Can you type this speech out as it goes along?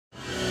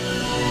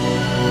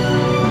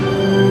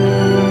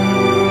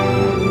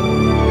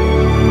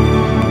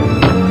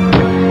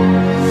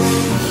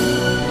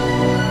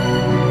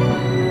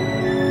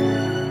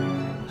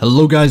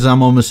Hello guys,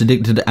 I'm Almost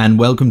Addicted and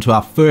welcome to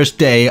our first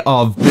day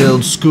of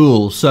build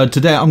school. So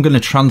today I'm going to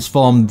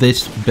transform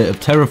this bit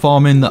of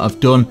terraforming that I've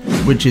done,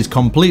 which is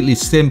completely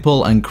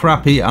simple and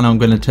crappy, and I'm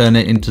going to turn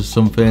it into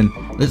something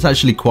that's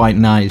actually quite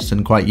nice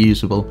and quite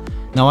usable.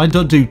 Now I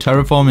don't do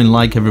terraforming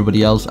like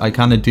everybody else. I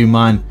kind of do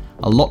mine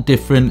a lot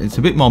different. It's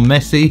a bit more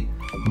messy,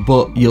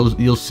 but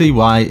you'll see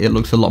why it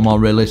looks a lot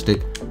more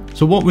realistic.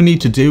 So what we need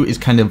to do is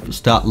kind of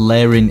start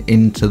layering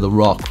into the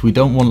rock. We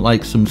don't want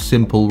like some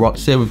simple rock.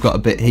 Say we've got a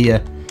bit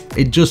here.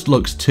 It just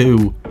looks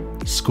too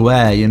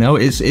square, you know,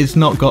 it's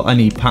not got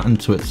any pattern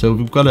to it, so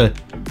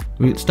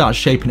we start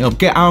shaping it up.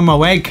 Get out of my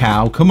way,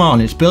 cow, come on,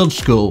 it's build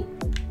school,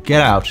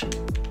 get out.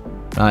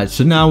 Right,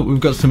 so now we've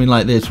got something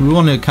like this. We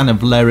want to kind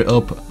of layer it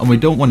up, and we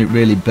don't want it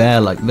really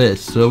bare like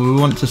this, so we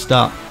want to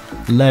start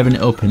layering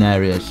it up in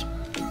areas.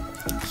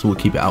 So we'll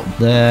keep it out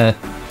there,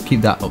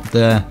 keep that up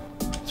there.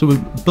 So we're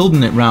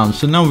building it round.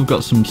 So now we've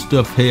got some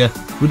stuff here.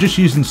 We're just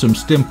using some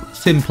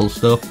simple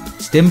stuff.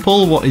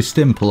 Stimple? What is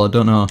stimple? I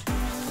don't know.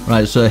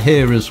 Right, so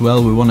here as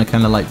well, we want to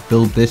kind of like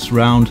build this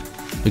round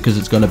because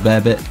it's got a bare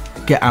bit.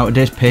 Get out of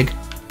this, pig.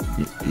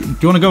 Do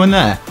you want to go in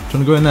there? Do you want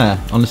to go in there?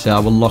 Honestly, I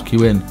will lock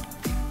you in.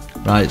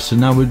 Right, so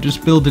now we're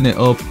just building it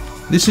up.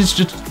 This is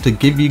just to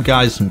give you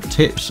guys some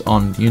tips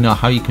on, you know,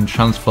 how you can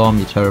transform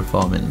your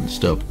terraforming and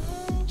stuff.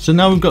 So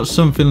now we've got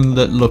something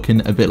that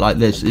looking a bit like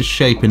this. It's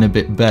shaping a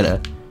bit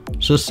better.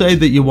 So say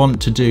that you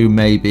want to do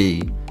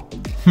maybe,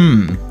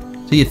 so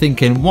you're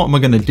thinking, what am I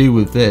going to do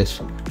with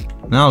this?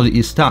 Now that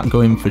you start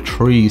going for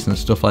trees and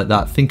stuff like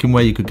that, thinking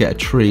where you could get a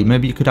tree,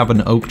 maybe you could have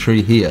an oak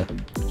tree here.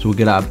 So we'll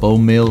get our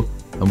bone meal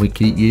and we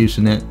keep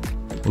using it.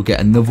 We'll get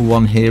another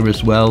one here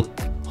as well.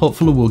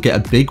 Hopefully we'll get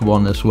a big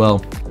one as well.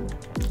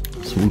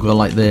 So we'll go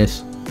like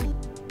this.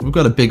 We've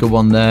got a bigger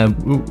one there.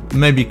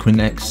 Maybe we can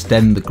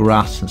extend the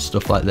grass and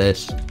stuff like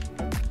this.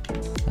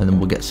 And then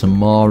we'll get some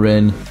more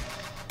in.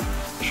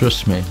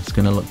 Trust me, it's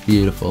going to look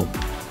beautiful.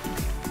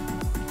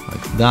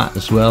 Like that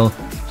as well.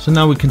 So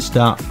now we can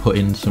start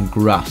putting some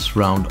grass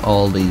around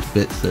all these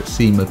bits that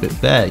seem a bit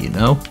bare, you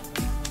know.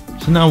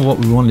 So now what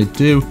we want to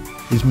do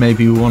is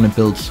maybe we want to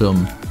build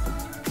some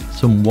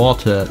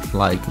water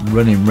like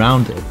running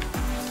around it.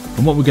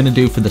 And what we're going to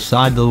do for the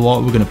side of the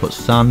water, we're going to put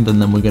sand,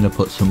 and then we're going to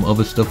put some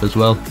other stuff as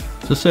well.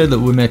 So say that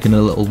we're making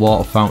a little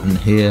water fountain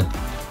here.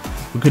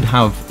 We could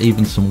have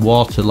even some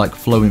water like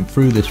flowing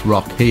through this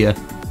rock here,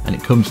 and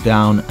it comes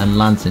down and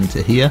lands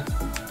into here.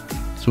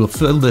 So we'll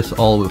fill this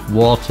all with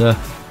water.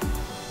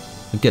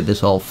 We'll get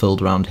this all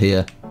filled around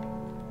here.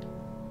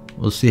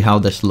 We'll see how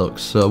this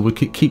looks. So we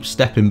could keep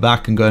stepping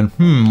back and going,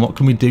 what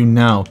can we do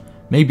now?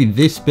 Maybe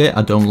this bit,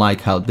 I don't like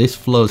how this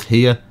flows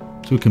here.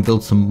 So we can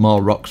build some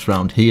more rocks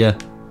around here.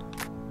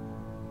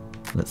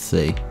 Let's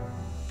see.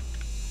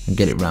 And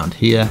get it around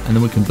here. And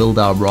then we can build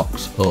our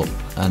rocks up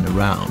and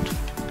around.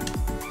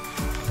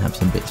 Have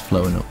some bits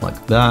flowing up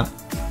like that.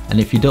 And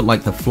if you don't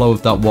like the flow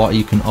of that water,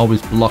 you can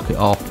always block it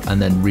off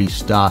and then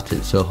restart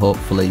it. So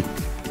hopefully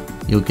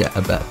you'll get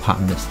a better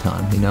pattern this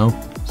time, you know.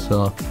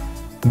 So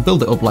you can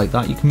build it up like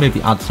that. You can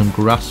maybe add some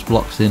grass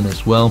blocks in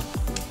as well.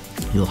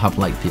 You'll have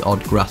like the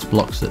odd grass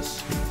blocks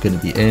that's going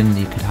to be in.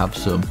 You could have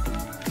some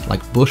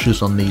like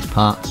bushes on these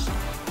parts.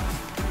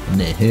 And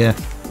near here,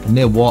 and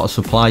near water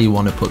supply, you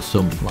want to put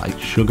some like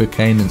sugar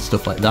cane and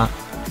stuff like that.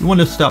 You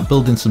want to start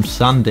building some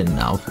sand in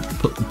now.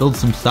 Build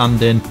some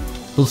sand in.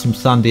 Build some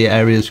sandy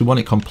areas. You want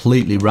it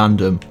completely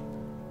random.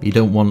 You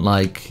don't want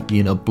like,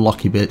 you know,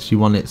 blocky bits. You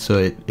want it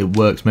so it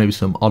works. Maybe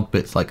some odd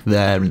bits like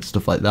there and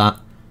stuff like that.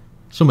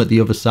 Some at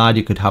the other side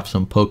you could have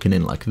some poking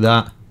in like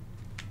that.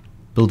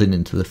 Building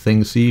into the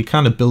thing. So you're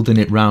kind of building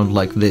it round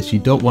like this. You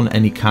don't want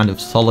any kind of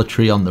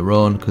solitary on their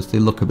own because they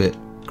look a bit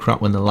crap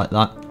when they're like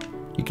that.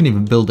 You can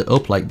even build it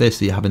up like this.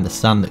 So you're having the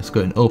sand that's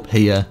going up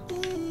here.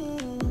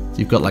 So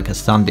you've got like a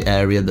sandy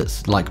area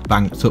that's like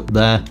banked up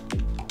there.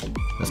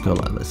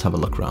 Let's have a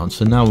look around.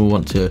 So now we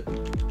want to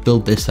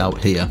build this out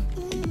here.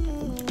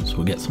 So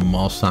we'll get some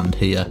more sand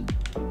here.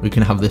 We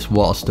can have this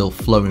water still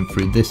flowing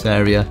through this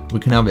area. We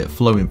can have it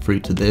flowing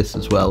through to this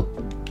as well.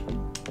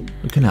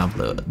 We can have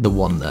the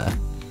one there.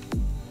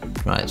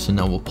 Right, so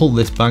now we'll pull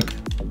this back.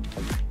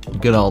 We'll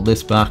get all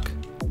this back.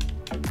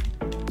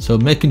 So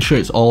making sure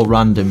it's all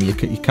random. You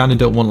kind of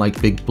don't want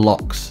like big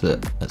blocks so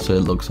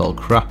it looks all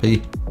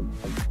crappy.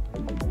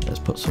 Let's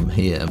put some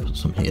here, put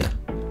some here.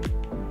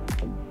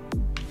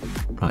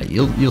 Right,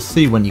 you'll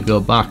see when you go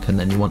back and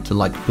then you want to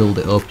like build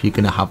it up, you're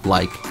going to have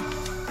like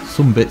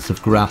some bits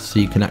of grass so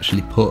you can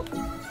actually put,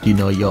 you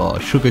know, your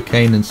sugar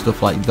cane and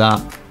stuff like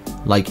that.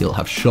 Like you'll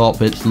have short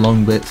bits,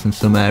 long bits in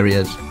some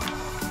areas.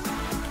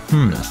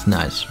 That's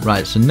nice.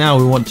 Right, so now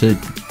we want to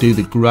do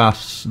the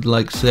grass,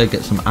 like say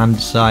get some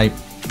andesite.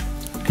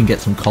 You can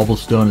get some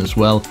cobblestone as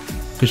well,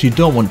 because you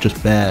don't want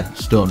just bare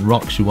stone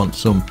rocks, you want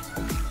some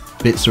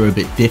bits that are a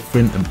bit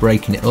different and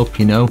breaking it up,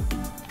 you know.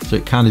 So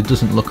it kind of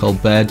doesn't look all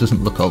bare,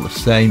 doesn't look all the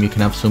same. You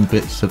can have some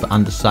bits of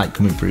andesite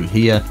coming through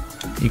here.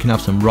 You can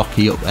have some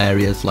rocky up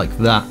areas like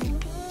that.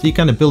 So you're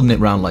kind of building it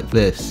around like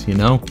this, you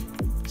know.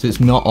 So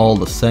it's not all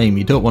the same.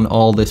 You don't want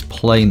all this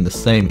plain the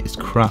same. It's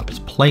crap. It's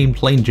plain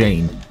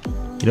Jane.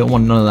 You don't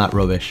want none of that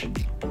rubbish.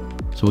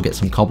 So we'll get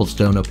some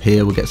cobblestone up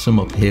here, we'll get some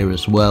up here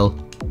as well.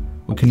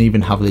 We can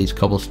even have these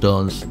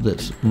cobblestones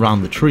that's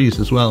around the trees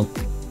as well.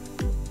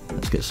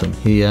 Let's get some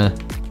here.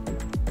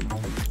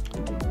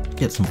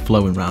 Get some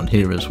flowing around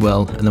here as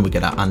well, and then we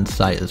get our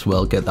andesite as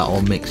well, get that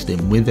all mixed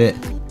in with it.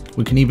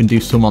 We can even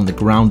do some on the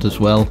ground as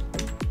well.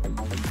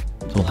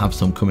 So we'll have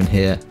some coming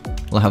here.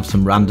 We'll have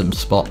some random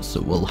spots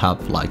that will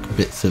have like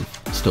bits of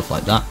stuff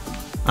like that.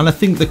 And I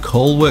think the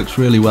coal works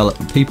really well.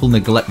 People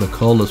neglect the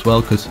coal as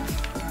well because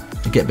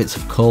you get bits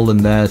of coal in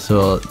there,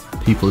 so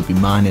people would be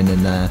mining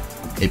in there.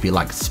 It'd be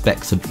like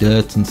specks of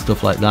dirt and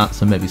stuff like that,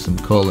 so maybe some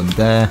coal in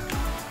there.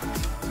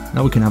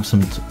 Now we can have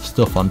some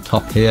stuff on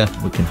top here.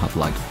 We can have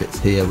like bits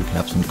here. We can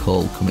have some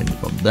coal coming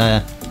from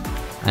there,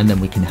 and then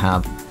we can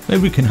have,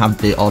 maybe we can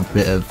have the odd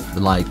bit of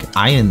like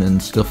iron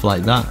and stuff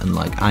like that, and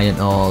like iron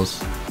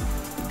ores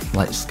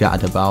like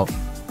scattered about.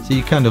 So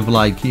you kind of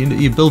like,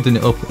 you're building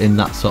it up in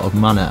that sort of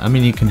manner. I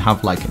mean, you can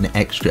have like an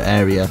extra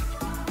area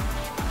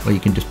where you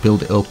can just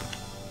build it up,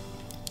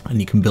 and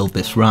you can build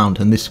this round,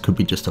 and this could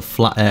be just a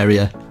flat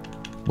area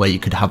where you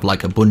could have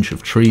like a bunch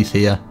of trees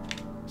here.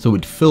 So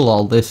we'd fill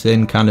all this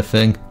in kind of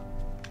thing.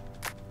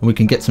 And we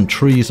can get some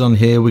trees on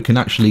here. We could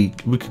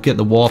get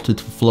the water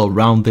to flow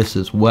around this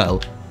as well,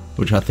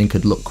 which I think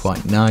would look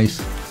quite nice.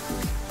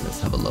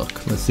 Let's have a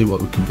look. Let's see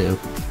what we can do.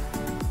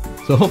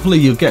 So hopefully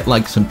you'll get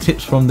like some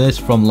tips from this,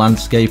 from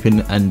landscaping,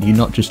 and you're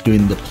not just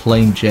doing the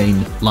plain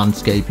Jane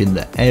landscaping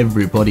that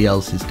everybody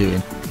else is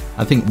doing.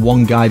 I think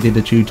one guy did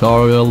a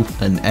tutorial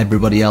and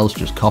everybody else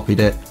just copied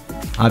it.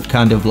 I've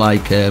kind of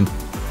like,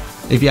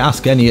 if you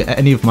ask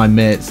any of my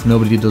mates,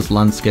 nobody does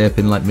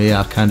landscaping like me.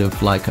 I kind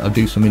of like, I'll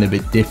do something a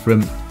bit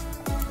different.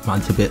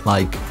 Mine's a bit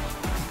like,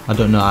 I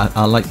don't know,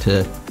 I like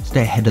to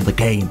stay ahead of the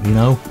game, you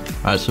know?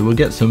 Alright, so we'll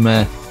get some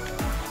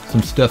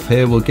stuff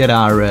here. We'll get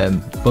our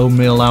bone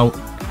meal out.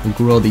 We'll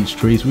grow these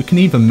trees. We can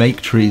even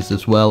make trees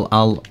as well.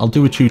 I'll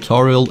do a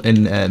tutorial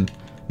in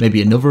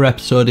maybe another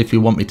episode if you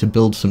want me to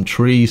build some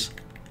trees.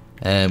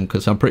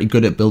 Because I'm pretty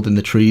good at building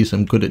the trees.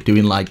 I'm good at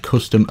doing like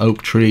custom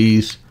oak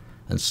trees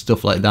and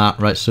stuff like that.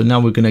 Right, so now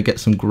we're going to get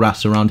some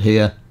grass around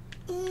here.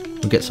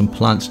 We'll get some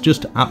plants.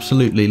 Just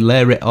absolutely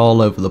layer it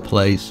all over the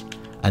place.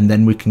 And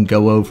then we can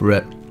go over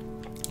it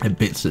in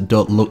bits that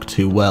don't look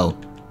too well.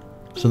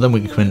 So then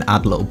we can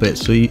add little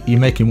bits. So you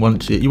want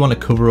to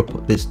cover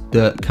up this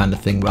dirt kind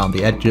of thing around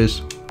the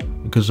edges,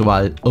 because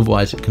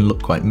otherwise it can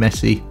look quite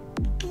messy.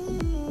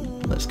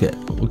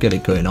 We'll get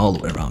it going all the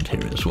way around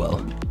here as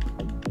well.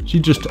 So you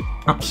just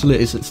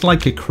absolutely, it's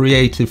like a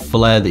creative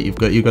flair that you've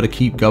got to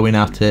keep going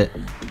at it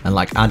and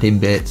like adding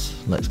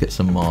bits. Let's get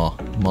some more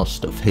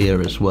stuff here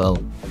as well.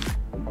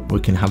 We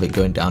can have it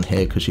going down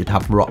here because you'd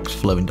have rocks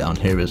flowing down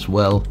here as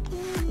well.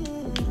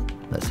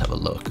 Let's have a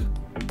look.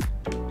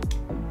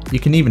 You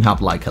can even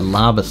have like a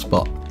lava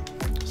spot.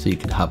 So you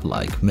could have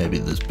like, maybe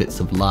there's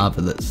bits of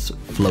lava that's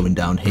flowing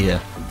down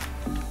here.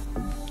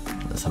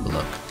 Let's have a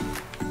look.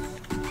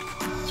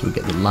 So we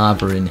get the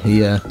lava in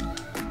here.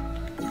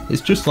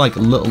 It's just like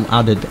little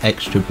added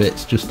extra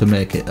bits just to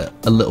make it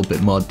a little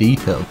bit more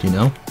detailed, you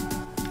know.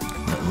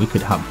 We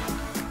could have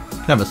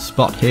a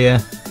spot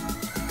here.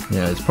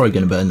 Yeah, it's probably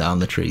going to burn down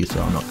the tree,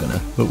 so I'm not going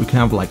to. But we can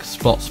have like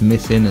spots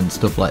missing and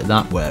stuff like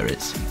that where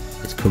it's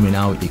coming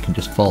out. You can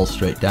just fall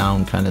straight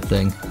down kind of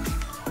thing.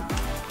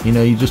 You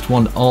know, you just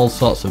want all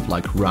sorts of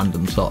like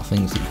random sort of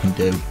things that you can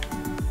do.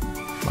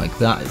 Like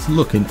that. It's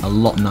looking a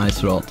lot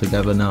nicer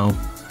altogether now.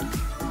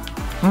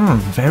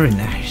 Very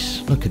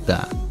nice. Look at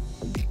that.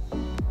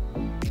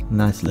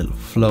 Nice little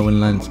flowing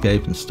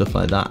landscape and stuff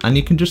like that. And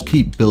you can just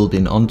keep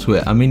building onto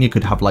it. I mean, you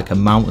could have like a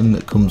mountain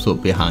that comes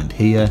up behind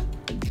here.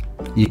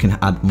 You can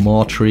add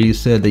more trees.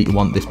 Say that you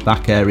want this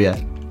back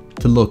area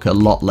to look a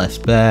lot less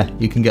bare.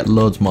 You can get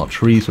loads more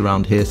trees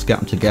around here,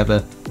 scatter them together.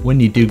 When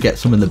you do get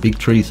some of the big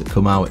trees that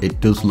come out, it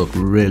does look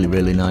really,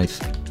 really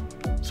nice.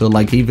 So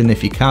like, even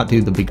if you can't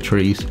do the big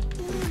trees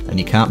and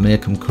you can't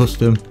make them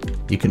custom,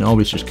 you can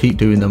always just keep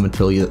doing them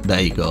until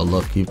there you go,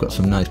 look, you've got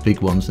some nice big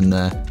ones in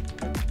there.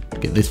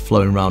 Get this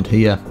flowing around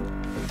here.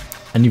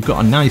 And you've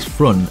got a nice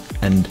front,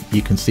 and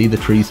you can see the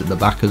trees at the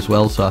back as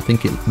well, so I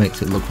think it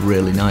makes it look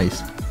really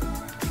nice.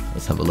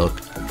 Let's have a look.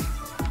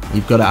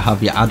 You've got to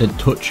have your added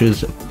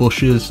touches of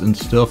bushes and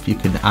stuff. You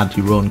can add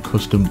your own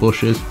custom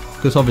bushes,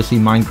 because obviously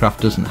Minecraft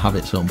doesn't have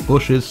its own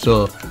bushes,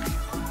 so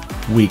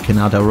we can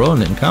add our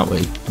own in, can't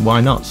we? Why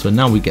not? So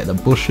now we get the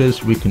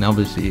bushes. We can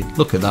obviously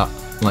look at that,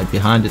 like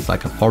behind it's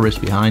like a forest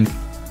behind,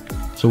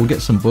 so we'll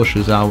get some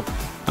bushes out,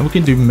 and we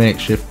can do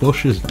makeshift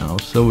bushes now.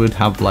 So we'd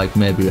have like,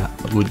 maybe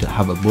we'd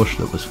have a bush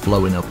that was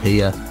flowing up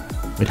here.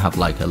 We'd have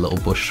like a little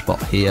bush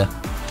spot here.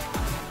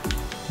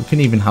 We can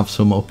even have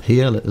some up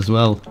here as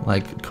well,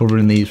 like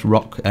covering these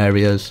rock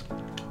areas.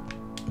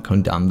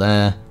 Coming down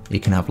there, you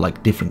can have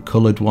like different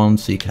coloured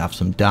ones, so you can have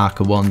some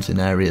darker ones in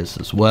areas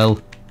as well.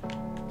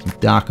 Some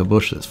darker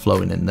bush that's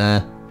flowing in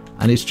there.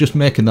 And it's just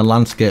making the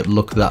landscape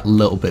look that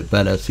little bit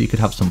better. So you could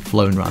have some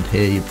flowing around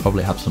here, you'd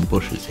probably have some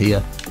bushes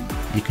here.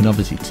 You can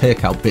obviously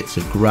take out bits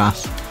of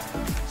grass,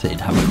 so you'd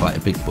have quite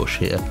a big bush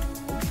here.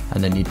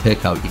 And then you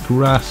take out your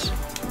grass,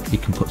 You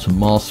can put some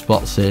more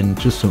spots in,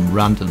 just some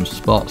random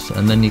spots,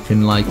 and then you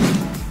can like,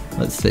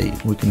 let's see,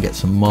 we can get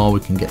some more, we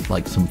can get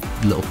like some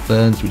little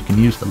ferns, we can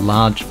use the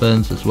large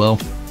ferns as well.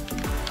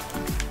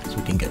 So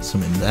we can get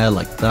some in there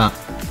like that,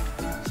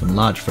 some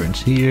large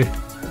ferns here,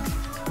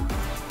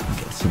 and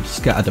get some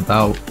scattered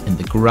about in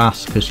the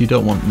grass, because you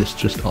don't want this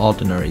just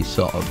ordinary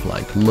sort of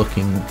like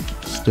looking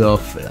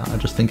stuff. I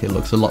just think it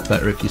looks a lot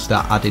better if you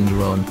start adding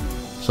your own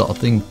sort of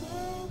thing.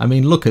 I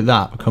mean, look at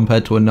that,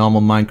 compared to a normal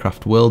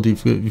Minecraft world,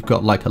 you've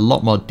got like a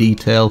lot more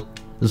detail,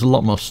 there's a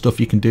lot more stuff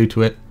you can do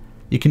to it.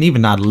 You can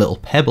even add little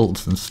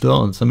pebbles and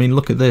stones. I mean,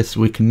 look at this,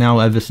 we can now,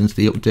 ever since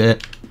the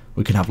update,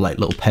 we can have like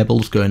little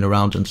pebbles going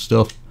around and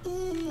stuff,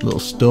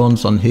 little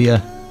stones on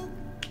here.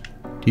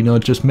 You know,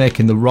 just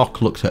making the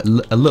rock look a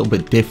little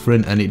bit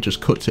different, and it just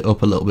cuts it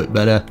up a little bit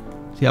better.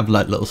 So you have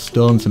like little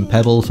stones and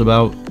pebbles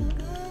about.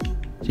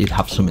 So you'd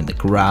have some in the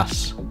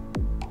grass,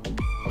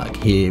 like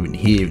here and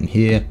here and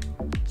here.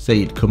 Say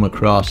you'd come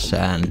across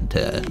and,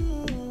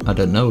 I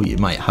don't know, you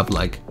might have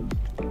like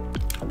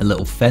a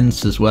little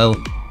fence as well.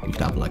 You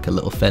could have like a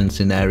little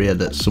fencing area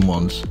that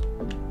someone's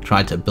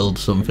tried to build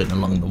something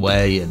along the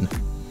way and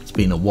it's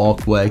been a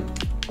walkway.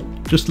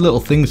 Just little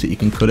things that you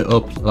can cut it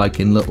up like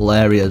in little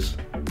areas,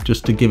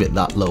 just to give it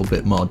that little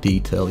bit more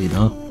detail, you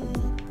know.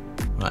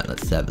 Right,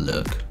 let's have a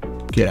look.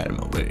 Get out of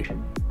my way.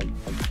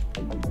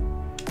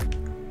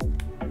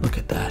 Look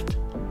at that.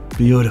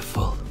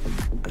 Beautiful.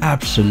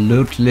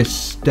 Absolutely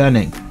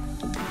stunning.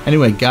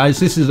 Anyway guys,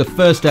 this is the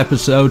first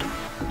episode.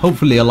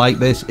 Hopefully you like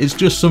this. It's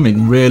just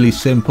something really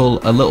simple,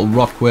 a little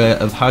rockway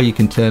of how you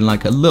can turn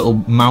like a little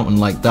mountain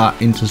like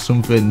that into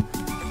something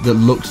that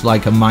looks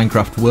like a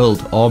Minecraft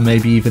world, or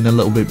maybe even a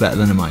little bit better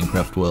than a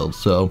Minecraft world.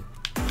 So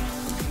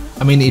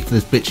I mean, if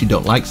there's bits you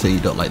don't like, say you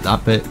don't like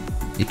that bit,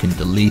 you can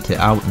delete it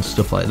out and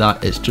stuff like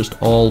that. It's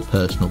just all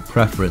personal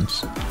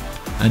preference.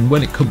 And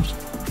when it comes,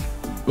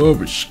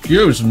 oh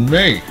excuse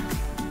me,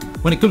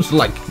 when it comes to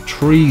like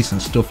trees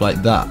and stuff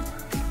like that,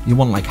 you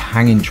want like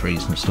hanging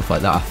trees and stuff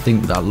like that. I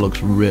think that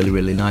looks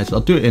really nice. I'll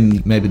do it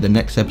in maybe the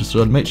next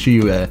episode. Make sure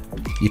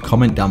you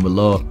comment down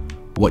below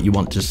what you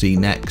want to see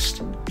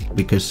next,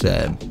 because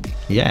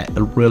yeah,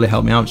 it'll really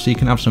help me out. So you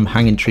can have some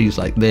hanging trees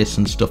like this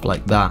and stuff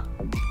like that.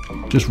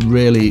 Just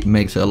really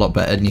makes it a lot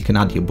better, and you can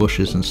add your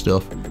bushes and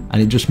stuff,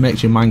 and it just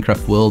makes your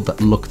Minecraft world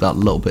look that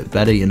little bit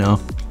better, you know.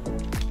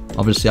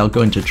 Obviously I'll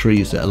go into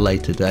trees at a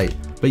later date.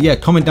 But yeah,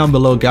 comment down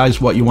below guys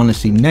what you want to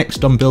see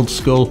next on Build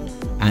School,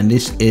 and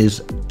this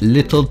is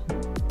little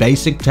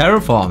basic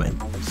terraforming.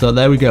 So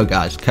there we go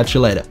guys, catch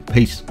you later,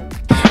 peace.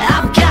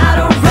 I've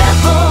got a